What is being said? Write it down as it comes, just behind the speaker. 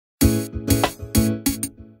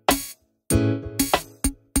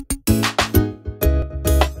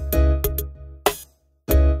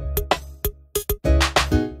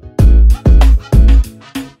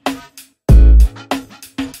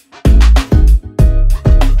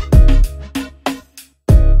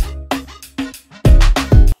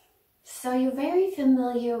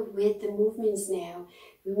go with the movements now.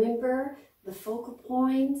 Remember the focal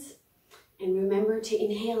points and remember to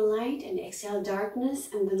inhale light and exhale darkness.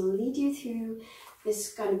 I'm going to lead you through. This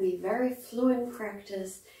is going to be very fluent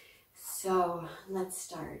practice. So let's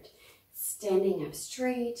start. Standing up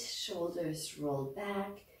straight, shoulders roll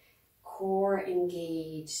back, core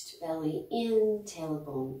engaged, belly in,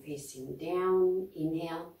 tailbone facing down.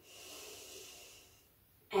 Inhale.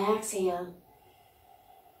 Exhale.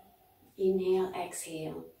 Inhale,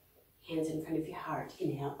 exhale. Hands in front of your heart.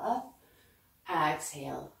 Inhale up.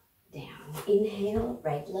 Exhale down. Inhale,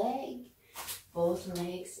 right leg. Both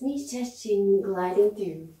legs, knees touching, gliding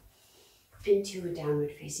through into a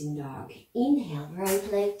downward facing dog. Inhale,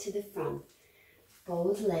 right leg to the front.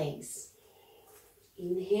 Both legs.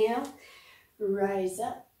 Inhale, rise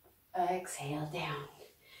up. Exhale down.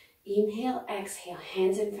 Inhale, exhale.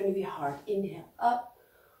 Hands in front of your heart. Inhale up.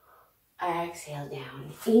 Exhale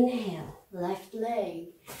down. Inhale, left leg.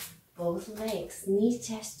 Both legs, knees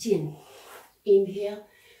touching. Inhale,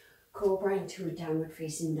 cobra into a downward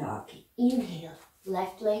facing dog. Inhale,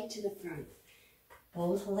 left leg to the front.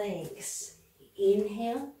 Both legs.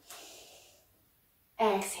 Inhale,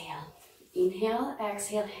 exhale. Inhale,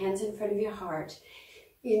 exhale, hands in front of your heart.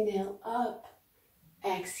 Inhale up,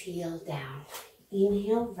 exhale down.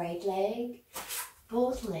 Inhale, right leg,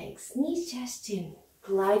 both legs, knees touching,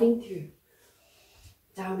 gliding through.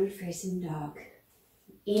 Downward facing dog.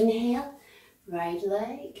 Inhale, right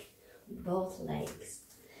leg, both legs.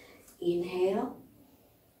 Inhale,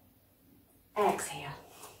 exhale.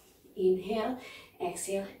 Inhale,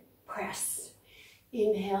 exhale, press.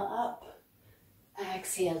 Inhale up,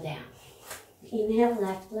 exhale down. Inhale,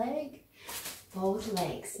 left leg, both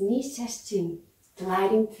legs, knees touching,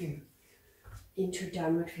 gliding through into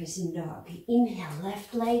downward facing dog. Inhale,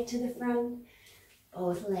 left leg to the front,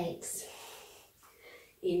 both legs.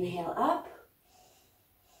 Inhale up,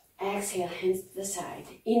 exhale, hands to the side.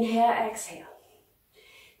 Inhale, exhale.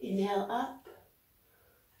 Inhale up,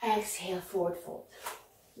 exhale, forward fold.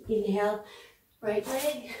 Inhale, right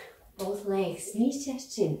leg, both legs, knees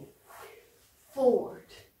touching, forward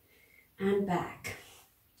and back.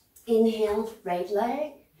 Inhale, right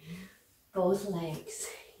leg, both legs.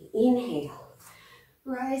 Inhale,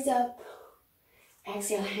 rise up,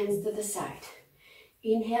 exhale, hands to the side.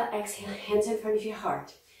 Inhale, exhale, hands in front of your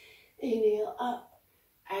heart. Inhale, up,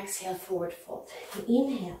 exhale, forward fold.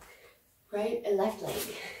 Inhale, right, left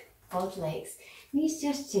leg, both legs, knees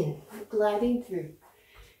touching, gliding through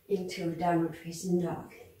into a downward facing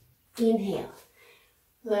dog. Inhale,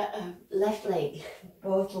 left leg,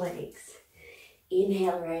 both legs.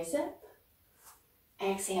 Inhale, rise up,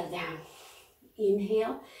 exhale, down.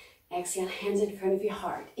 Inhale, exhale, hands in front of your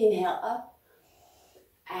heart. Inhale, up,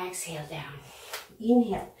 exhale, down.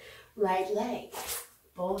 Inhale, right leg,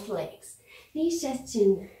 both legs, knees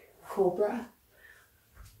touching, cobra,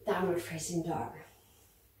 downward facing dog.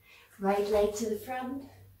 Right leg to the front,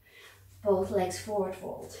 both legs forward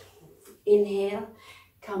fold. Inhale,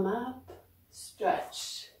 come up,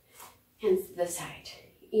 stretch, hands to the side.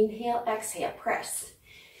 Inhale, exhale, press.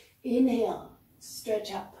 Inhale,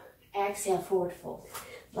 stretch up, exhale, forward fold.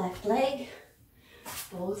 Left leg,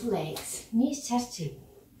 both legs, knees touching,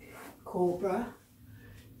 cobra,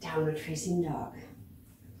 downward facing dog.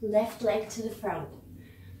 Left leg to the front,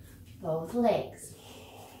 both legs.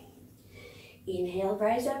 Inhale,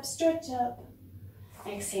 rise up, stretch up.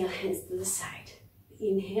 Exhale, hands to the side.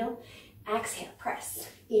 Inhale, exhale, press.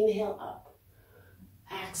 Inhale, up.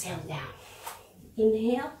 Exhale, down.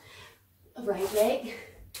 Inhale, right leg,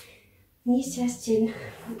 knees touching,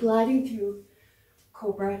 gliding through,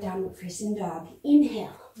 cobra, downward facing dog.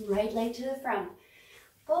 Inhale, right leg to the front,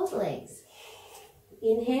 both legs.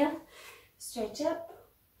 Inhale, stretch up.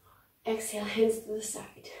 Exhale, hands to the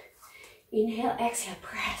side. Inhale, exhale,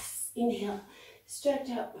 press. Inhale, stretch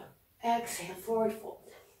up. Exhale, forward fold.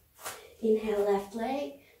 Inhale, left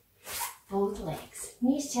leg, both legs,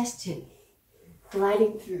 knees touching,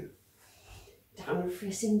 gliding through, downward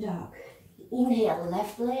facing dog. Inhale,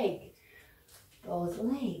 left leg, both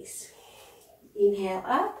legs. Inhale,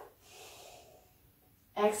 up.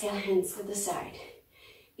 Exhale, hands to the side.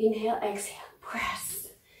 Inhale, exhale, press.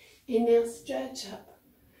 Inhale, stretch up.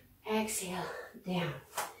 Exhale, down.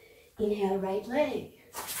 Inhale, right leg,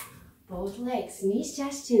 both legs, knees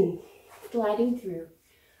touching, gliding through,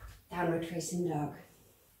 downward facing dog.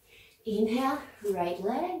 Inhale, right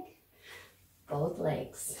leg, both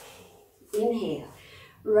legs. Inhale,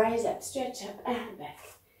 rise up, stretch up and back.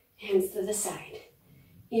 Hands to the side.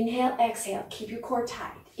 Inhale, exhale, keep your core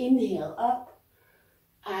tight. Inhale, up,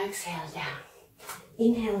 exhale, down.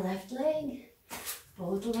 Inhale, left leg,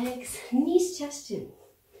 both legs, knees touching,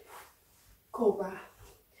 cobra.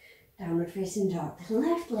 Downward facing dog. The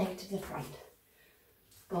left leg to the front.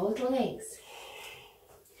 Both legs.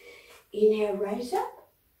 Inhale, rise up.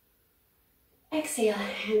 Exhale,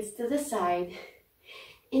 hands to the side.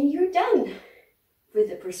 And you're done with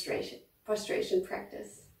the prostration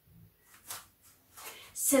practice.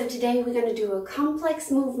 So today we're going to do a complex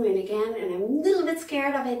movement again, and I'm a little bit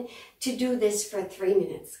scared of it, to do this for 3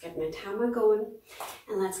 minutes. Get my timer going,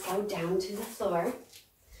 and let's go down to the floor.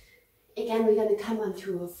 Again, we're going to come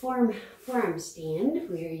onto a forearm stand.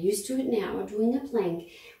 We're used to it now. We're doing a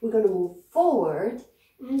plank. We're going to move forward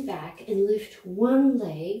and back and lift one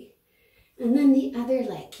leg, and then the other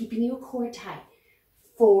leg, keeping your core tight.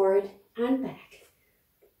 Forward and back.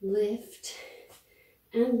 Lift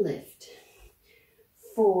and lift.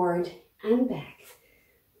 Forward and back.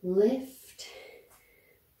 Lift,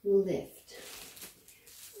 lift.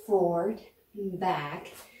 Forward,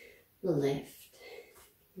 back, lift,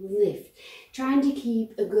 lift. Trying to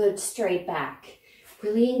keep a good straight back.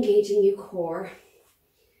 Really engaging your core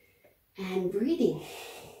and breathing.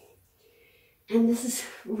 And this is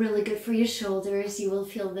really good for your shoulders. You will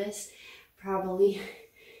feel this probably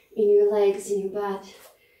in your legs, in your butt,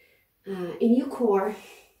 in your core,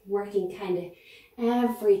 working kind of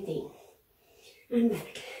everything. And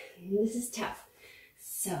back. And this is tough.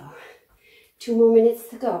 So, 2 more minutes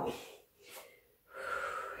to go.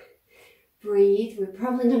 Breathe. We're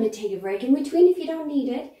probably going to take a break in between if you don't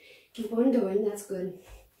need it. Keep on going. That's good.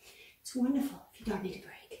 It's wonderful if you don't need a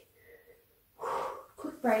break.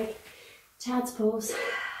 Quick break. Child's pose.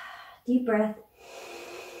 Deep breath.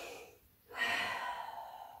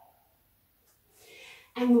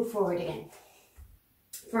 And move forward again.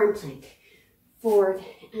 Firm plank. Forward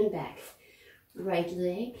and back. Right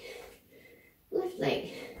leg, left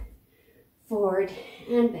leg. Forward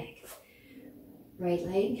and back. Right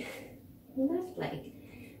leg, left leg.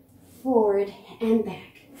 Forward and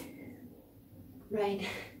back. Right,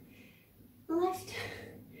 left.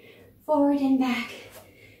 Forward and back.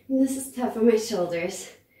 And this is tough on my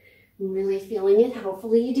shoulders. I'm really feeling it.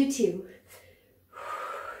 Hopefully you do too.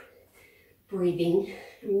 Breathing.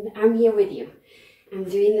 I'm here with you. I'm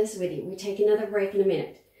doing this with you. We take another break in a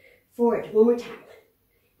minute. Forward, one more time.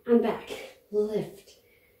 And back. Lift.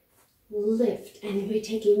 Lift. And we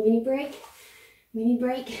take a mini break. Mini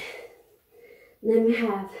break. And then we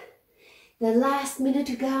have the last minute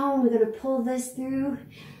to go. And we're going to pull this through.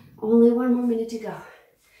 Only 1 more minute to go.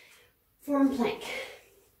 Form plank.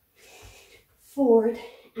 Forward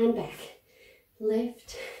and back.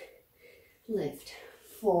 Lift. Lift.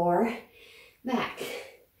 4. Back.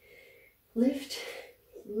 Lift.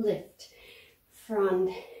 Lift.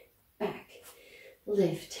 Front. Back.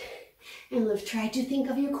 Lift. And lift. Try to think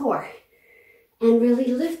of your core. And really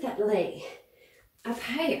lift that leg up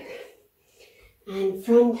higher. And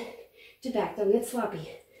front to back. Don't get sloppy.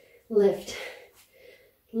 Lift.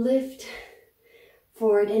 Lift.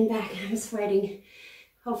 Forward and back. I'm sweating.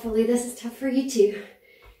 Hopefully this is tough for you too.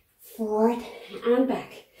 Forward and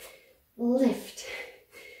back. Lift.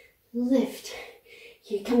 Lift.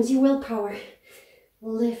 Here comes your willpower.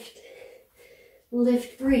 Lift.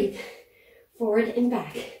 Lift. Breathe. Forward and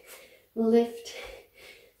back. Lift.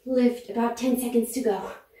 Lift. About 10 seconds to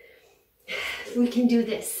go. We can do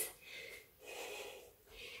this.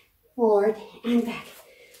 Forward and back.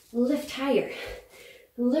 Lift higher.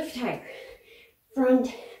 Lift higher.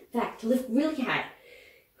 Front, back. Lift really high.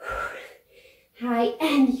 High.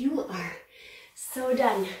 And you are so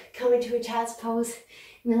done. Come into a child's pose.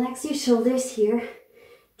 Relax your shoulders here.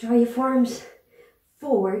 Draw your forearms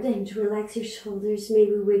forward and relax your shoulders.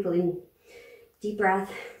 Maybe wiggling. Deep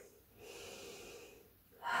breath.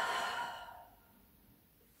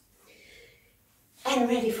 And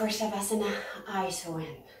ready for Savasana. Eyes open.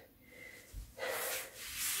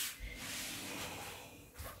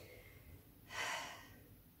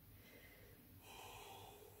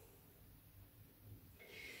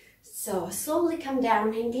 So slowly come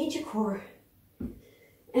down, engage your core, and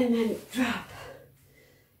then drop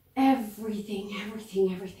everything,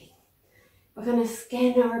 everything, everything. We're gonna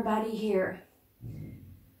scan our body here.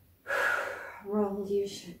 Roll your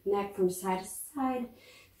neck from side to side.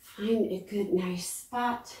 Find a good, nice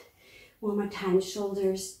spot. One more time,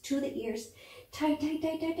 shoulders to the ears. Tight, tight,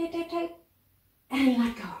 tight, tight, tight, tight, tight. And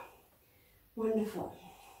let go. Wonderful.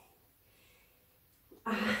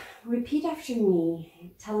 Repeat after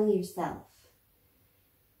me, telling yourself,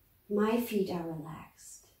 my feet are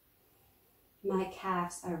relaxed. My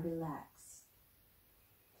calves are relaxed.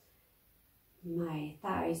 My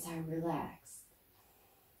thighs are relaxed.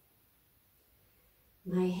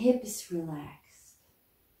 My hips relaxed.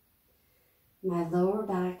 My lower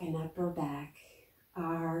back and upper back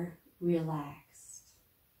are relaxed.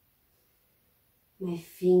 My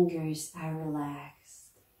fingers are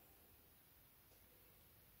relaxed.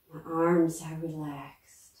 My arms are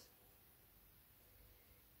relaxed.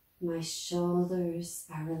 My shoulders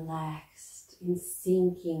are relaxed and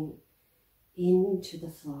sinking into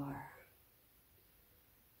the floor.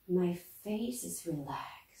 My face is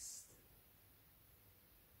relaxed.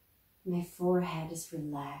 My forehead is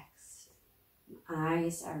relaxed. My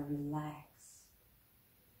eyes are relaxed.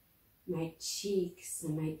 My cheeks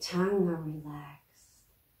and my tongue are relaxed.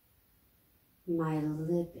 My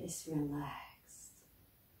lip is relaxed.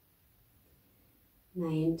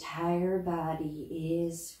 My entire body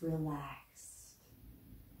is relaxed.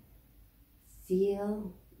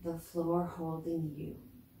 Feel the floor holding you.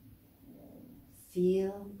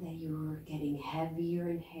 Feel that you're getting heavier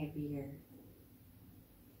and heavier,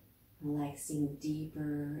 relaxing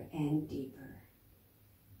deeper and deeper,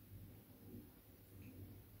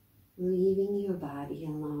 leaving your body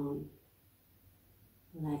alone,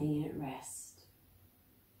 letting it rest.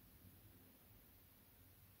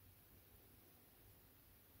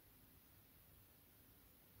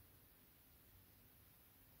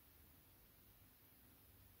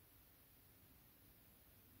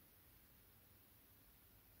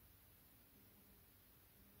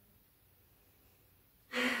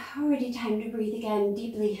 Already time to breathe again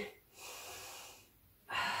deeply.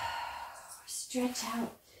 Stretch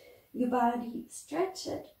out your body, stretch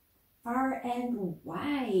it far and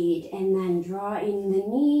wide, and then draw in the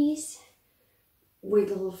knees,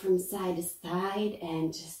 wiggle from side to side,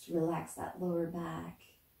 and just relax that lower back.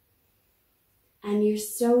 And you're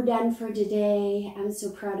so done for today. I'm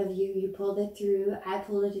so proud of you. You pulled it through. I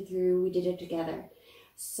pulled it through. We did it together.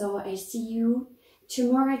 So I see you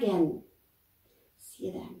tomorrow again. See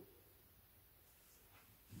you then.